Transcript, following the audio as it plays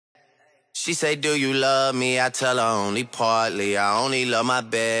She say, do you love me? I tell her only partly. I only love my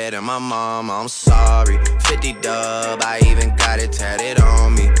bed and my mama, I'm sorry. 50 dub, I even got it tatted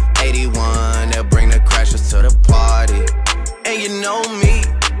on me. 81, they'll bring the crashers to the party. And you know me,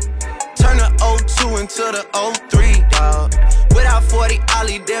 turn the 02 into the 03, dawg. Without 40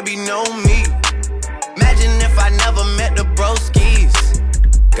 Ollie, there be no me. Imagine if I never met the broskies.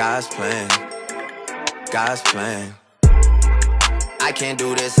 God's plan, God's plan. I can't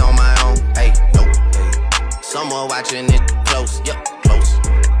do this on my own, hey, no, hey. Someone watching it close, yep, close.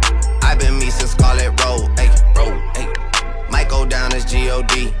 I've been me since Scarlet Road, hey, road, hey. Might go down as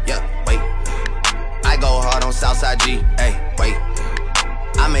G.O.D., yep, wait. I go hard on Southside G, hey, wait.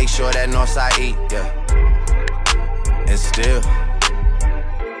 I make sure that Northside eat, yeah. And still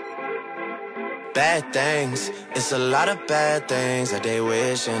bad things, it's a lot of bad things that they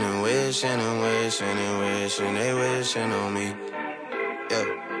wishing and wishing and wishing and wishing they wishing on me. Yeah.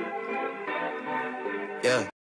 Yeah.